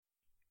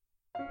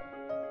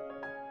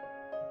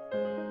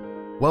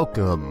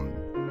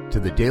Welcome to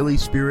the Daily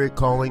Spirit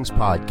Callings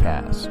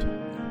Podcast.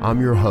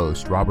 I'm your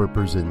host, Robert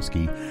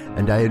Brzezinski,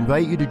 and I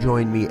invite you to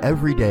join me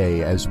every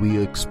day as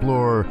we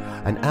explore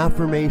an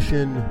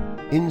affirmation,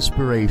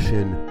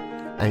 inspiration,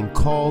 and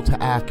call to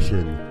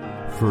action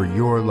for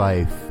your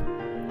life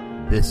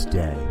this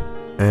day.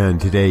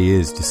 And today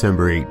is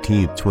December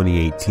 18th,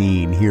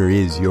 2018. Here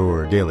is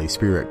your Daily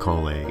Spirit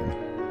Calling.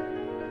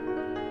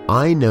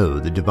 I know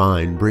the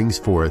divine brings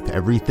forth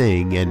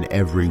everything and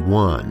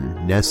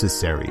everyone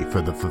necessary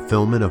for the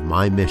fulfillment of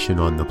my mission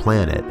on the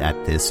planet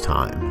at this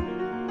time.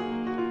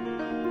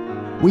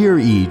 We are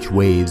each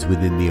waves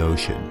within the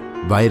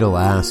ocean, vital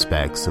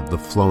aspects of the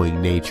flowing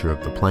nature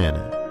of the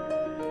planet.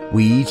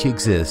 We each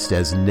exist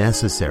as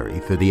necessary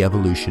for the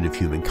evolution of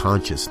human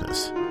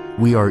consciousness.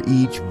 We are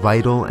each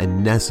vital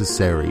and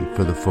necessary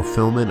for the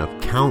fulfillment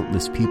of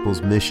countless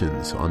people's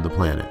missions on the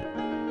planet.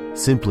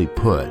 Simply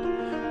put,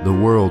 the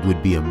world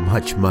would be a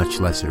much, much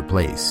lesser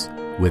place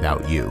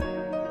without you.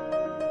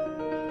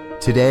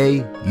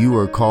 Today, you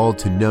are called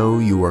to know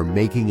you are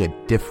making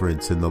a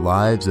difference in the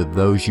lives of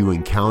those you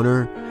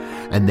encounter,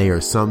 and they are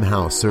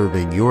somehow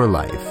serving your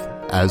life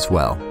as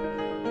well.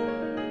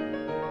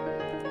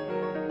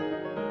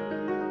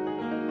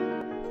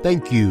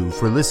 Thank you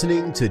for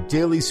listening to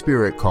Daily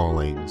Spirit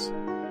Callings.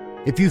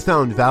 If you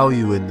found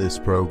value in this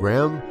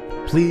program,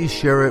 please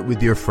share it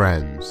with your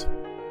friends.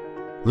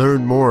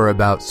 Learn more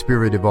about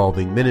Spirit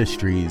Evolving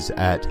Ministries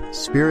at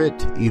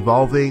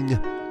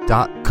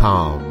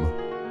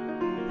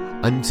spiritevolving.com.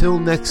 Until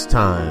next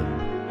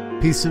time,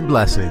 peace and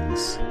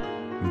blessings.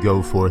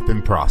 Go forth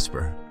and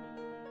prosper.